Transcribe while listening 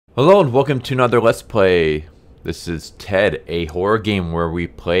Hello and welcome to another Let's Play. This is Ted, a horror game where we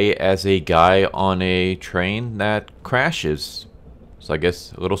play as a guy on a train that crashes. So I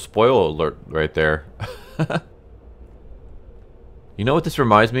guess a little spoiler alert right there. You know what this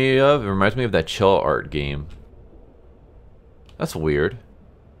reminds me of? It reminds me of that Chill Art game. That's weird.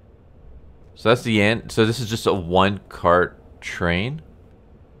 So that's the end. So this is just a one-cart train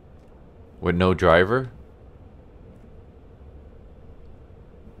with no driver?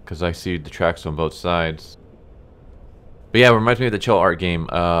 Because I see the tracks on both sides. But yeah, it reminds me of the Chill Art game.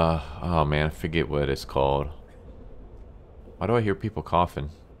 Oh man, I forget what it's called. Why do I hear people coughing?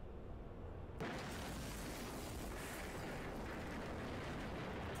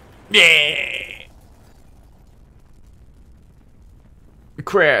 Yeah! It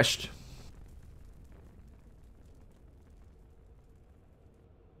crashed.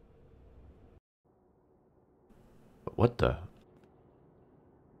 What the?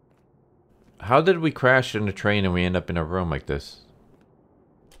 How did we crash in a train and we end up in a room like this?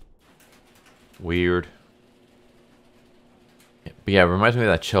 Weird. But yeah, it reminds me of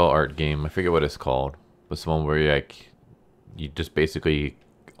that Chill Art game. I forget what it's called. It's the one where you just basically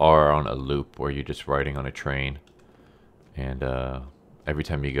are on a loop where you're just riding on a train. And every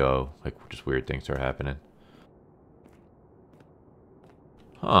time you go, like, just weird things are happening.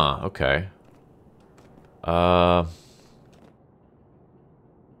 Huh, okay.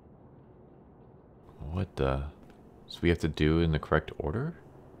 What the? So we have to do in the correct order?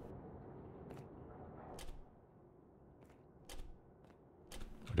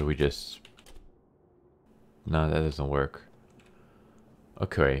 Or do we just... No, that doesn't work.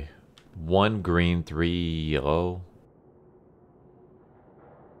 Okay. 1 green, 3 yellow.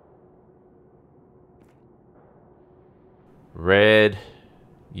 Red,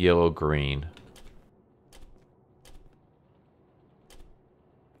 yellow, green.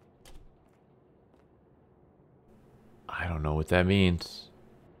 I don't know what that means.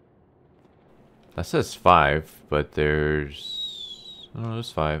 That says 5, but there's... Oh,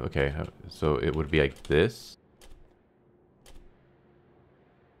 there's 5. Okay, so it would be like this.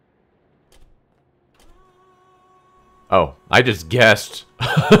 Oh, I just guessed.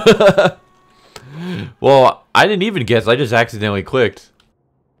 Well, I didn't even guess. I just accidentally clicked.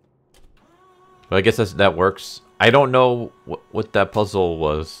 But I guess that works. I don't know what that puzzle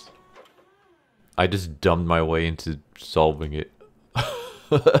was. I just dumbed my way into solving it.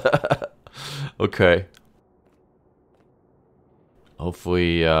 Okay.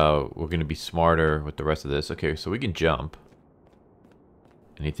 Hopefully, we're gonna be smarter with the rest of this. Okay, so we can jump.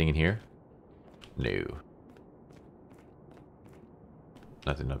 Anything in here? No.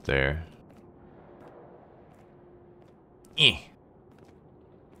 Nothing up there. Eh.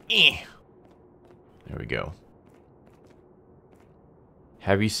 Eh. There we go.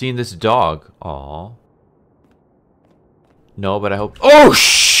 Have you seen this dog? Aw. No, but I hope... Oh,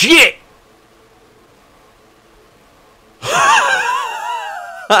 shit!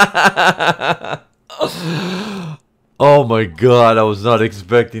 Oh my god, I was not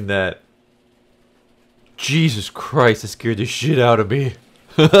expecting that. Jesus Christ, that scared the shit out of me.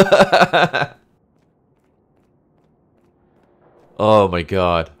 Oh my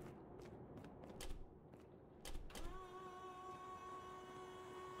god.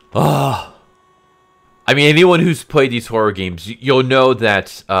 Ah. I mean, anyone who's played these horror games, you'll know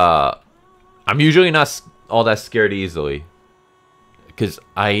that I'm usually not all that scared easily. Because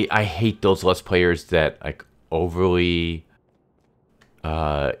I hate those Let's Players that, like, overly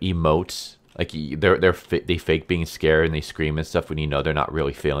emote. Like, they fake being scared and they scream and stuff when you know they're not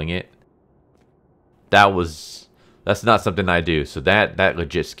really feeling it. That's not something I do. So that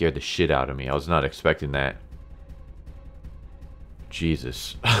legit scared the shit out of me. I was not expecting that.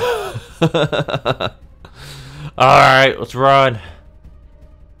 Jesus. Alright, let's run.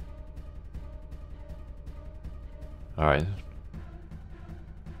 Alright.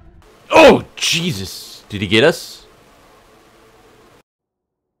 Oh, Jesus. Did he get us?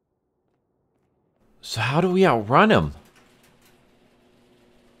 So how do we outrun him?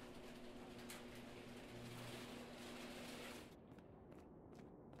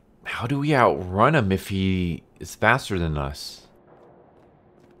 How do we outrun him if he is faster than us?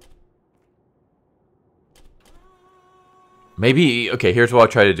 Maybe, okay, here's what I'll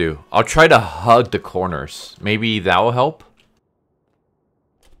try to do. I'll try to hug the corners. Maybe that will help?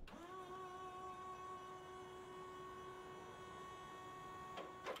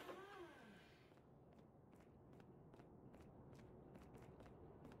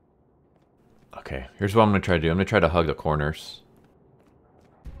 Okay, here's what I'm going to try to do. I'm going to try to hug the corners.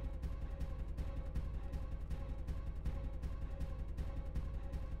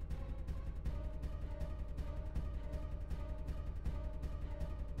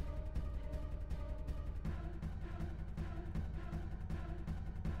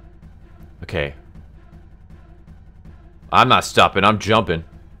 Okay. I'm not stopping. I'm jumping.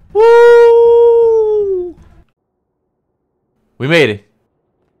 Woo! We made it.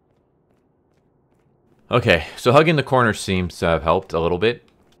 Okay, so hugging the corner seems to have helped a little bit.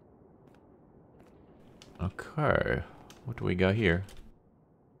 Okay. What do we got here?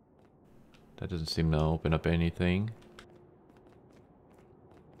 That doesn't seem to open up anything.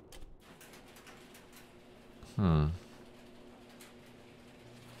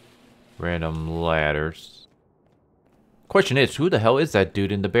 Random ladders. Question is, who the hell is that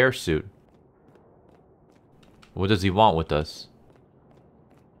dude in the bear suit? What does he want with us?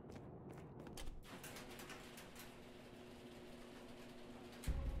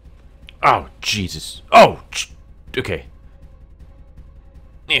 Oh, Jesus. Oh, okay.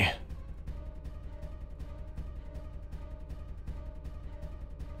 Yeah.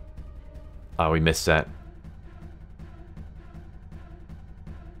 Oh, we missed that.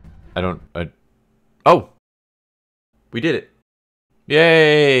 Oh! We did it.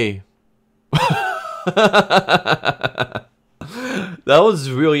 Yay! That was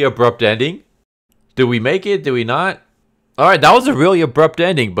a really abrupt ending. Did we make it? Did we not? Alright, that was a really abrupt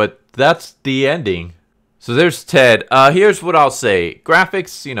ending, but that's the ending. So there's Ted. Here's what I'll say.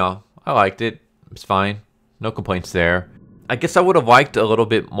 Graphics, you know, I liked it. It's fine. No complaints there. I guess I would have liked a little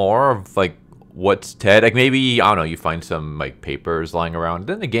bit more of, like, what's Ted. Like, maybe, I don't know, you find some, like, papers lying around.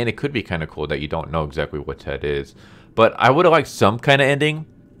 Then again, it could be kind of cool that you don't know exactly what Ted is. But I would have liked some kind of ending.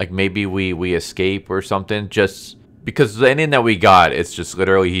 Like, maybe we escape or something. Just because the ending that we got, it's just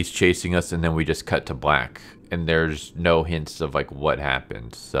literally he's chasing us and then we just cut to black. And there's no hints of, like, what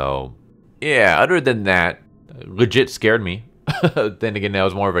happened. So, yeah, other than that, legit scared me. Then again, that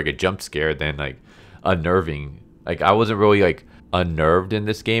was more of, like, a jump scare than, like, unnerving. Like, I wasn't really, like, unnerved in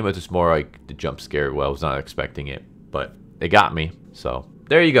this game. It was just more, like, the jump scare. Well, I was not expecting it. But it got me. So,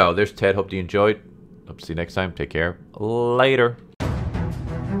 there you go. There's Ted. Hope you enjoyed. Hope to see you next time. Take care. Later.